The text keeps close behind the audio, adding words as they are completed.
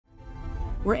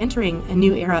We're entering a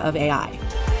new era of AI.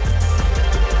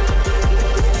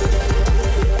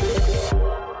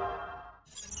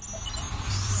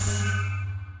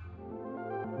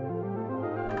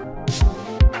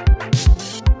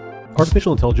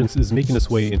 Artificial intelligence is making its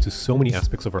way into so many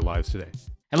aspects of our lives today.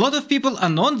 A lot of people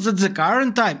announce that the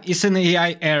current time is an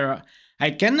AI era. I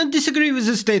cannot disagree with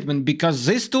this statement because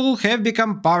these tools have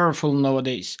become powerful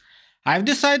nowadays. I've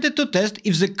decided to test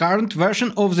if the current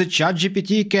version of the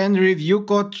ChatGPT can review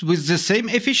code with the same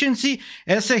efficiency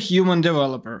as a human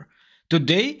developer.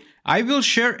 Today, I will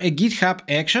share a GitHub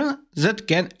action that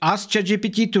can ask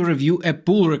ChatGPT to review a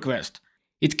pull request.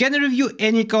 It can review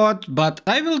any code, but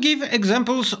I will give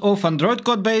examples of Android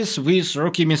codebase with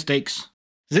rookie mistakes.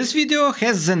 This video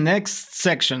has the next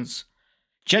sections.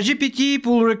 ChatGPT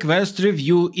Pull Request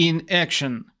Review in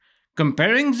Action.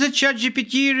 Comparing the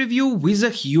ChatGPT review with a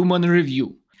human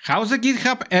review. How the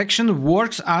GitHub action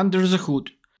works under the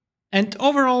hood. And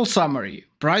overall summary,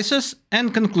 prices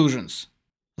and conclusions.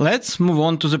 Let's move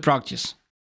on to the practice.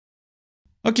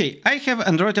 Okay, I have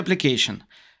Android application.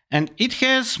 And it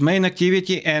has main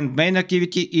activity, and main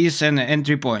activity is an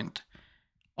entry point.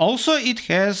 Also, it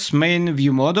has main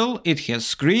view model, it has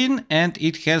screen, and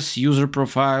it has user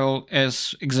profile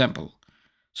as example.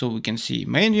 So we can see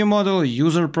main view model,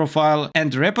 user profile,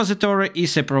 and repository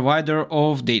is a provider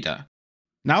of data.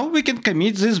 Now we can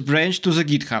commit this branch to the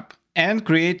GitHub and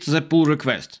create the pull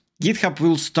request. GitHub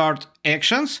will start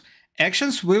actions.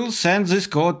 Actions will send this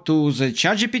code to the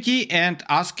ChatGPT and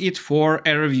ask it for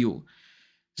a review.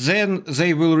 Then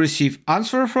they will receive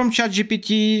answer from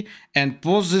ChatGPT and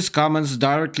post these comments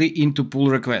directly into pull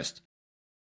request.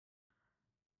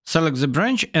 Select the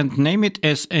branch and name it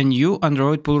as a new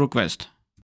Android pull request.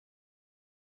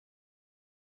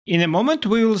 In a moment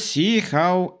we will see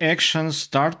how actions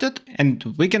started, and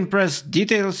we can press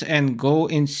details and go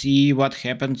and see what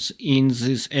happens in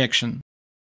this action.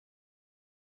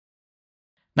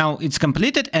 Now it's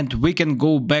completed and we can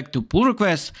go back to pull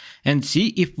request and see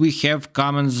if we have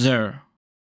comments there.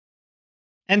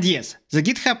 And yes, the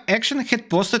GitHub action had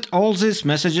posted all these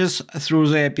messages through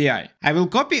the API. I will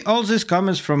copy all these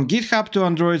comments from GitHub to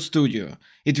Android Studio.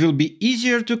 It will be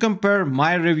easier to compare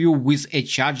my review with a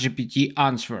ChatGPT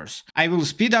answers. I will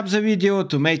speed up the video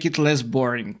to make it less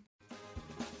boring.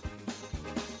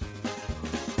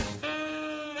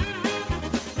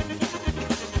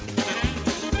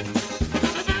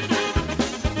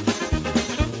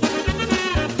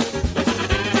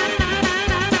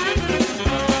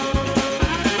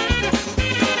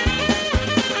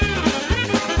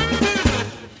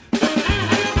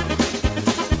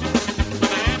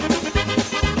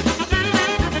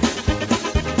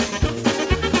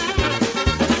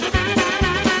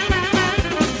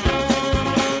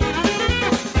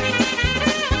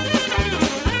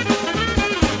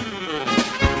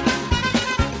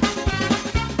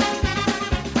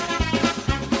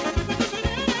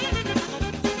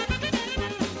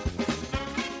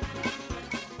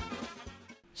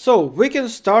 So we can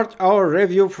start our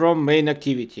review from main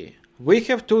activity. We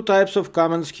have two types of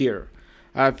comments here.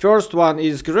 First one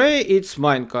is gray, it's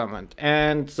mine comment,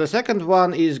 and the second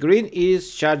one is green,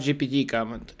 is ChatGPT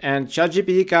comment. And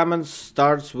ChatGPT comment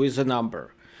starts with a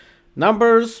number.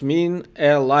 Numbers mean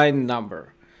a line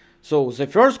number. So the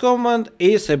first comment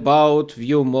is about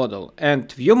view model,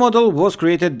 and view model was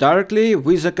created directly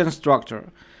with a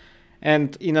constructor.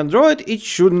 And in Android it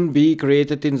shouldn't be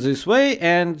created in this way,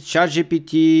 and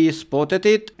ChatGPT spotted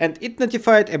it and it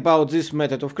notified about this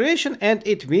method of creation, and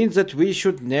it means that we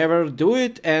should never do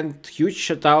it, and huge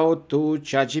shout out to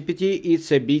ChatGPT,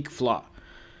 it's a big flaw.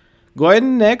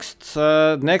 Going next,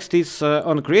 next is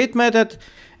on create method,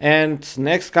 and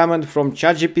next comment from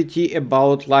ChatGPT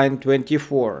about line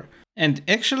 24. And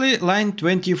actually line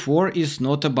 24 is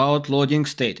not about loading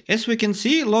state. As we can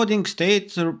see, loading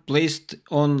states are placed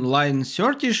on line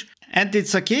 30, and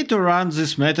it's okay to run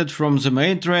this method from the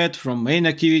main thread, from main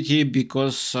activity,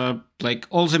 because like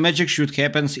all the magic should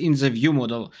happen in the view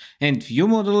model. And view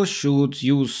model should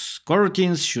use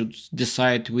coroutines, should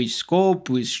decide which scope,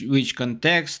 which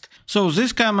context. So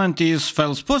this comment is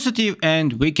false positive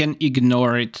and we can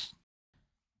ignore it.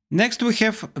 Next we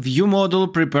have view model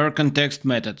prepare context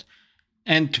method.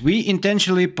 And we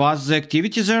intentionally pass the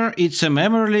activity there. It's a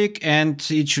memory leak and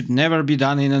it should never be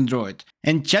done in Android.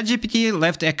 And ChatGPT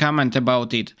left a comment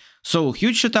about it. So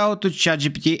huge shout out to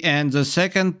ChatGPT, and the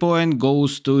second point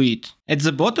goes to it. At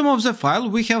the bottom of the file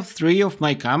we have 3 of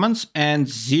my comments and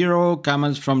 0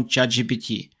 comments from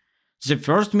ChatGPT. The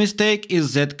first mistake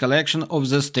is that collection of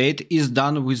the state is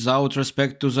done without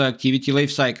respect to the activity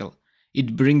lifecycle.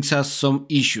 It brings us some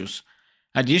issues.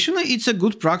 Additionally, it's a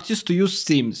good practice to use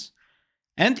themes.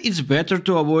 And it's better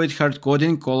to avoid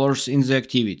hard-coding colors in the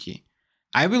activity.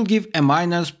 I will give a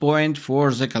minus point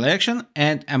for the collection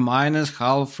and a minus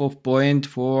half of point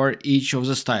for each of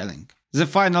the styling. The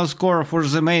final score for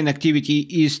the main activity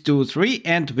is 2, 3,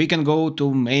 and we can go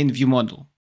to main view model.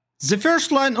 The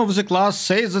first line of the class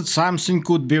says that something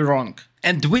could be wrong.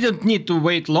 And we don't need to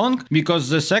wait long, because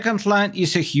the second line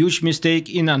is a huge mistake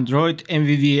in Android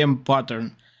MVVM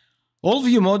pattern. All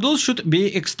view models should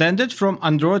be extended from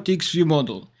Android X view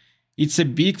model. It's a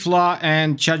big flaw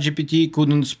and ChatGPT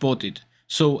couldn't spot it,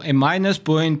 so a minus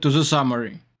point to the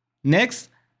summary. Next,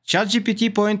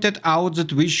 ChatGPT pointed out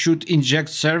that we should inject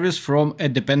service from a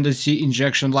dependency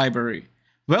injection library.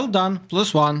 Well done,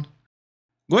 +1.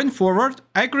 Going forward,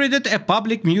 I created a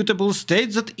public mutable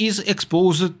state that is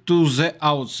exposed to the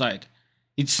outside.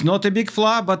 It's not a big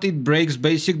flaw, but it breaks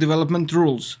basic development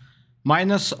rules.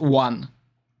 -1.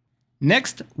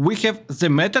 Next, we have the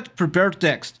method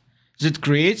prepareText that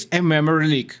creates a memory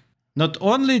leak. Not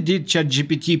only did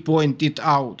ChatGPT point it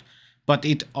out, but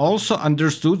it also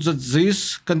understood that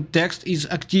this context is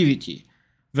activity.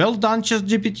 Well done,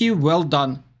 ChatGPT, well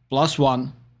done,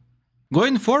 +1.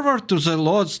 Going forward to the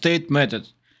load state method.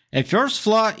 A first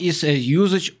flaw is a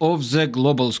usage of the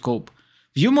global scope.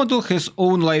 View model has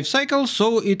own lifecycle,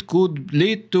 so it could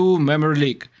lead to memory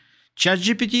leak.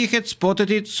 ChatGPT had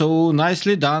spotted it, so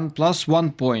nicely done,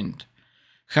 +1 point.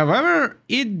 However,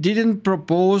 it didn't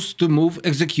propose to move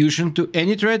execution to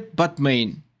any thread but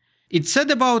main. It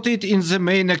said about it in the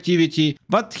main activity,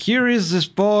 but here is the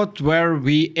spot where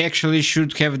we actually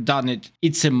should have done it.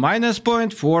 It's a minus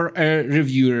point for a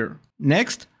reviewer.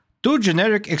 Next, to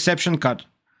generic exception cut.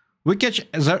 We catch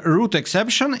the root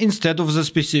exception instead of the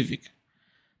specific.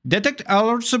 Detect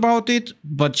alerts about it,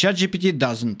 but ChatGPT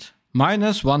doesn't.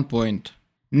 -1 point.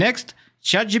 Next,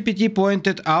 ChatGPT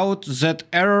pointed out that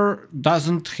error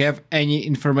doesn't have any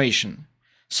information.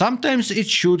 Sometimes it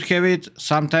should have it,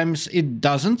 sometimes it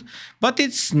doesn't, but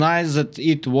it's nice that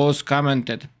it was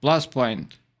commented,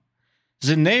 +point.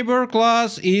 The neighbor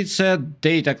class is a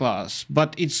data class,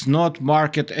 but it's not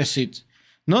marked as it.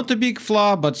 Not a big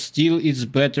flaw, but still it's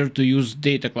better to use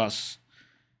data class.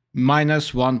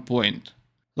 -1 point.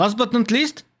 Last but not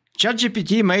least,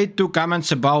 ChatGPT made 2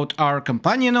 comments about our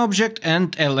companion object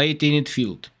and a late init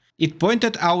field. It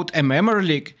pointed out a memory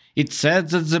leak. It said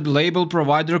that the label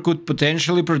provider could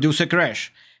potentially produce a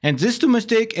crash. And these 2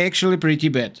 mistakes actually pretty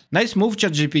bad. Nice move,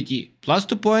 ChatGPT.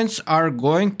 +2 points are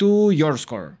going to your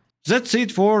score. That's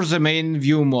it for the main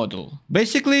view model.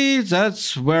 Basically,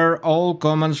 that's where all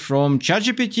comments from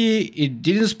ChatGPT. It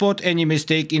didn't spot any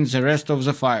mistake in the rest of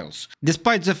the files,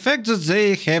 despite the fact that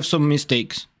they have some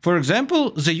mistakes. For example,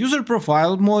 the user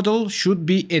profile model should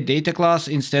be a data class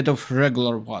instead of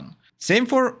regular one. Same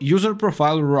for user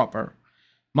profile wrapper.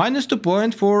 -2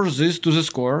 point for this to the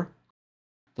score.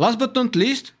 Last but not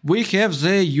least, we have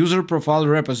the user profile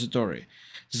repository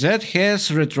that has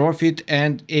retrofit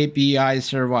and API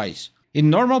service. In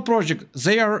normal project,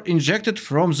 they are injected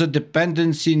from the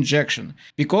dependency injection,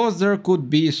 because there could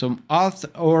be some auth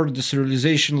or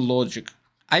deserialization logic.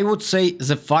 I would say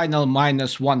the final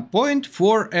 -1 point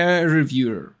for a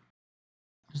reviewer.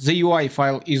 The UI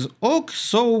file is OK,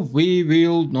 so we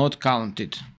will not count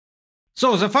it.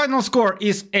 So the final score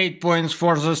is 8 points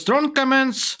for the strong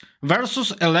comments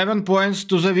versus 11 points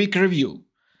to the weak review.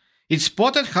 It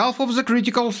spotted half of the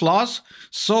critical flaws,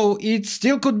 so it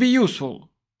still could be useful,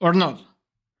 or not.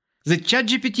 The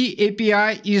ChatGPT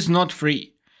API is not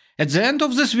free. At the end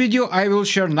of this video I will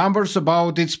share numbers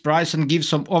about its price and give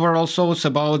some overall thoughts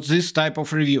about this type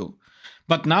of review.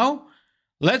 But now,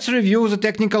 let's review the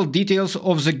technical details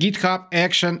of the GitHub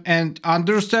action and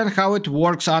understand how it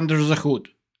works under the hood.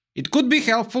 It could be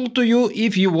helpful to you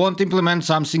if you want to implement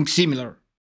something similar.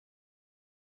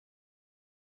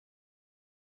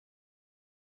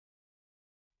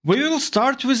 We will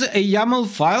start with a YAML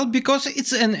file because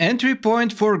it's an entry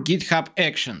point for GitHub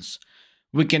Actions.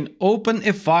 We can open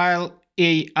a file,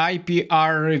 a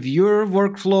IPR reviewer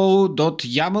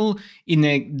workflow.yaml in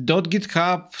a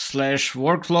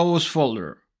 .github/workflows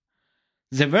folder.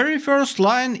 The very first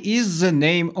line is the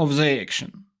name of the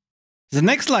action. The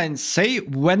next lines say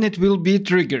when it will be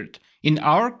triggered, in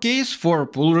our case for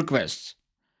pull requests.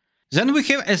 Then we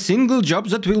have a single job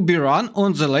that will be run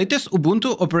on the latest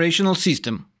Ubuntu operational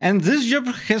system. And this job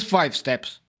has 5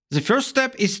 steps. The first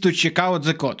step is to check out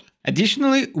the code.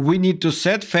 Additionally, we need to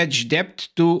set fetch depth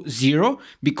to 0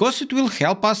 because it will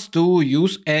help us to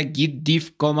use a git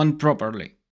diff command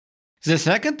properly. The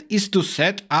second is to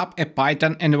set up a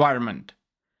Python environment.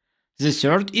 The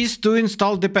third is to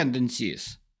install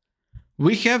dependencies.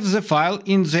 We have the file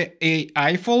in the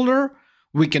AI folder.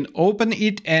 We can open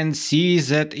it and see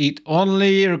that it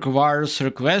only requires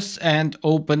requests and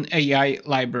OpenAI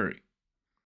library.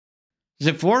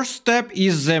 The fourth step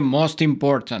is the most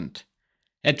important.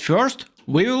 At first,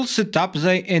 we will set up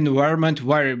the environment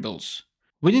variables.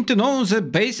 We need to know the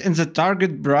base and the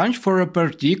target branch for a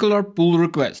particular pull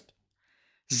request.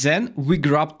 Then we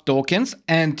grab tokens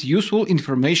and useful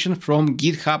information from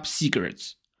GitHub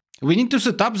secrets. We need to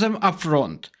set up them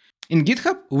upfront. In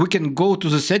GitHub, we can go to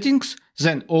the settings,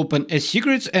 then open a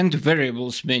secrets and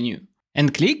variables menu,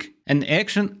 and click an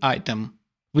action item.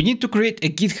 We need to create a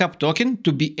GitHub token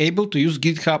to be able to use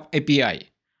GitHub API.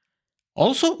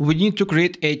 Also, we need to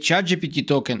create a ChatGPT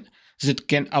token that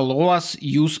can allow us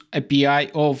use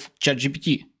API of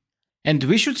ChatGPT. And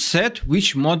we should set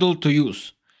which model to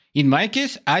use. In my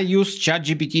case, I use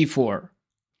ChatGPT 4.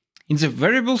 In the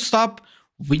variables tab,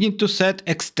 we need to set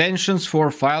extensions for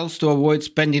files to avoid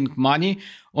spending money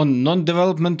on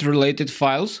non-development related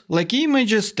files like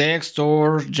images, text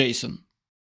or JSON.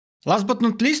 Last but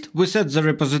not least, we set the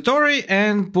repository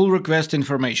and pull request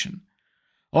information.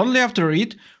 Only after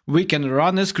it, we can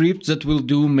run a script that will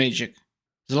do magic.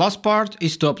 The last part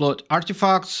is to upload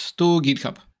artifacts to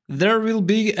GitHub. There will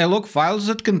be a log file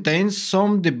that contains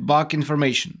some debug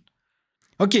information.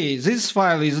 Okay, this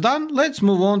file is done, let's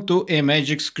move on to a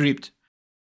magic script.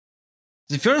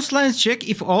 The first line check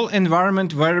if all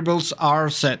environment variables are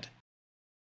set.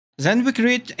 Then we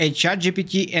create a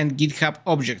ChatGPT and GitHub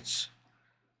objects.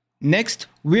 Next,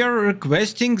 we are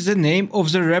requesting the name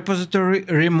of the repository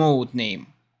remote name.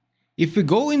 If we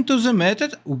go into the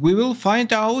method, we will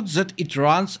find out that it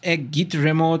runs a git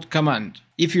remote command.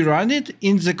 If you run it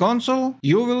in the console,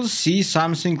 you will see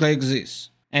something like this.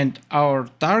 And our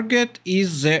target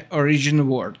is the origin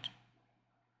word.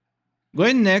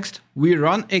 Going next, we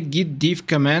run a git diff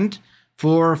command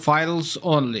for files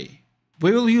only.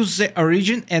 We will use the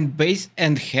origin and base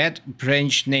and head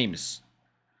branch names.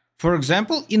 For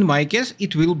example, in my case,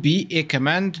 it will be a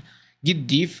command git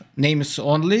diff names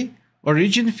only,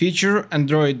 origin feature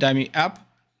Android dummy app,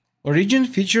 origin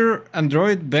feature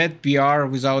Android bad PR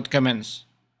without comments.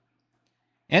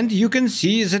 And you can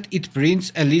see that it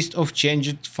prints a list of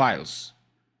changed files.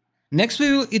 Next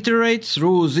we will iterate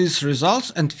through these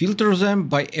results and filter them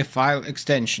by a file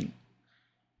extension.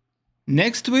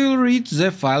 Next we will read the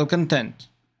file content.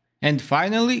 And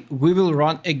finally we will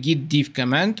run a git diff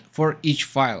command for each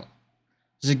file.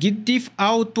 The git diff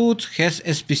output has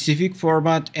a specific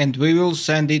format and we will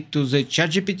send it to the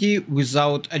ChatGPT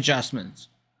without adjustments.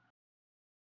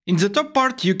 In the top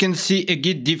part you can see a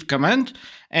git diff command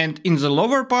and in the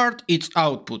lower part its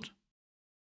output.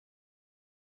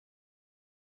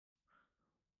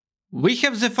 We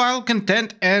have the file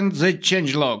content and the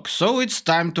changelog, so it's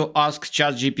time to ask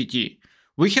ChatGPT.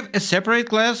 We have a separate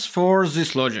class for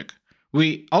this logic.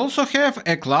 We also have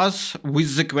a class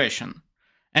with the question.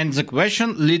 And the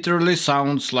question literally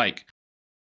sounds like: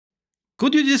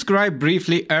 could you describe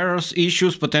briefly errors,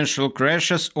 issues, potential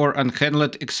crashes, or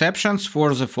unhandled exceptions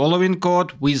for the following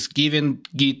code with given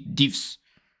git diffs?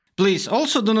 Please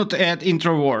also do not add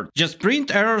intro word, just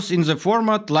print errors in the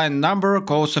format line number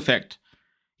cause effect.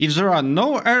 If there are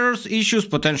no errors, issues,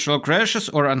 potential crashes,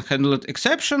 or unhandled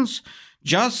exceptions,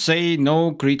 just say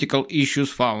no critical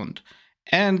issues found,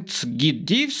 and git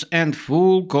diffs and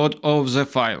full code of the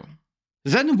file.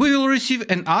 Then we will receive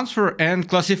an answer and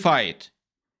classify it.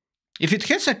 If it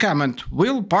has a comment,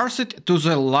 we'll parse it to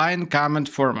the line comment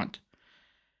format.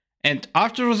 And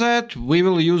after that, we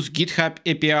will use GitHub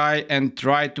API and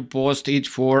try to post it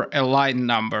for a line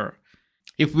number.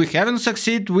 If we haven't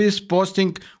succeeded with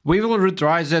posting, we will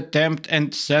retry the attempt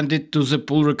and send it to the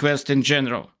pull request in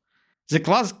general. The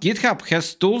class GitHub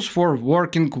has tools for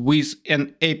working with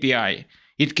an API.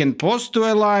 It can post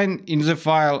to a line in the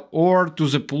file or to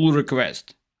the pull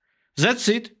request. That's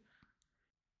it.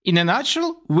 In a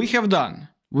nutshell, we have done.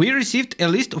 We received a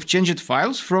list of changed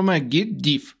files from a git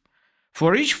diff.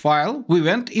 For each file, we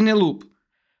went in a loop.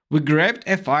 We grabbed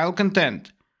a file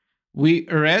content. We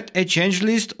read a change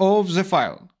list of the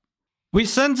file. We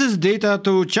sent this data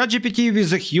to ChatGPT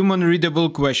with a human-readable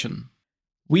question.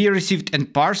 We received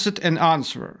and parsed an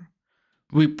answer.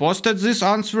 We posted this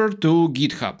answer to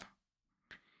GitHub.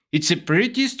 It's a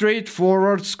pretty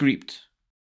straightforward script.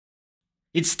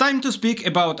 It's time to speak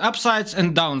about upsides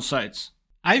and downsides.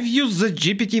 I've used the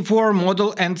GPT-4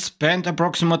 model and spent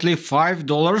approximately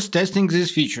 $5 testing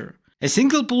this feature. A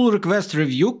single pull request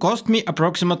review cost me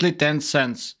approximately 10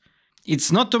 cents.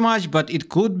 It's not too much, but it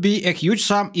could be a huge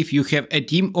sum if you have a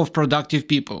team of productive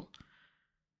people.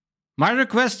 My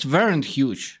requests weren't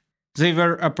huge. They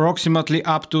were approximately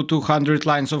up to 200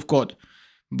 lines of code.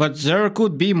 But there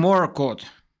could be more code.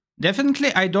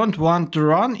 Definitely I don't want to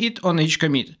run it on each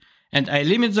commit, and I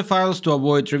limit the files to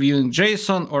avoid reviewing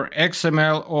JSON or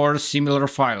XML or similar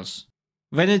files.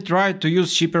 When I tried to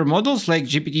use cheaper models like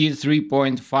GPT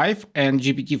 3.5 and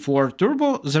GPT-4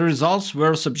 Turbo, the results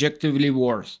were subjectively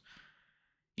worse.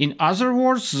 In other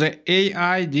words, the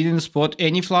AI didn't spot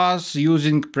any flaws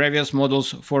using previous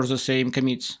models for the same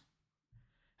commits.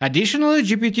 Additionally,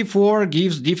 GPT-4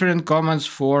 gives different comments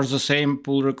for the same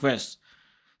pull request.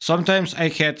 Sometimes I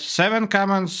had 7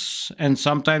 comments and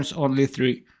sometimes only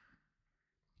 3.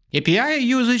 API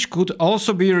usage could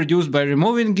also be reduced by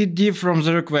removing git diff from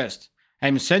the request.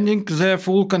 I'm sending the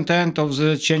full content of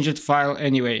the changed file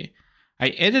anyway. I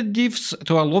added diffs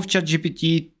to allow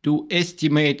ChatGPT to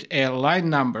estimate a line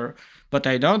number, but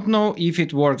I don't know if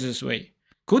it works this way.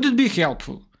 Could it be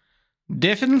helpful?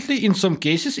 Definitely in some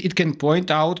cases it can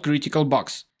point out critical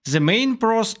bugs. The main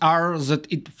pros are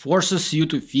that it forces you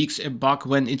to fix a bug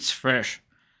when it's fresh.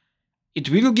 It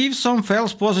will give some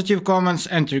false positive comments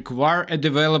and require a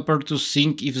developer to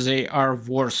think if they are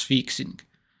worth fixing.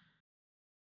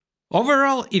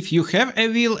 Overall, if you have a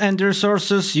will and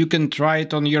resources, you can try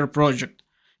it on your project.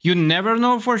 You never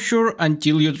know for sure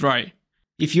until you try.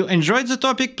 If you enjoyed the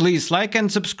topic, please like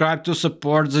and subscribe to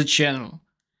support the channel.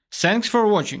 Thanks for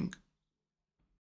watching.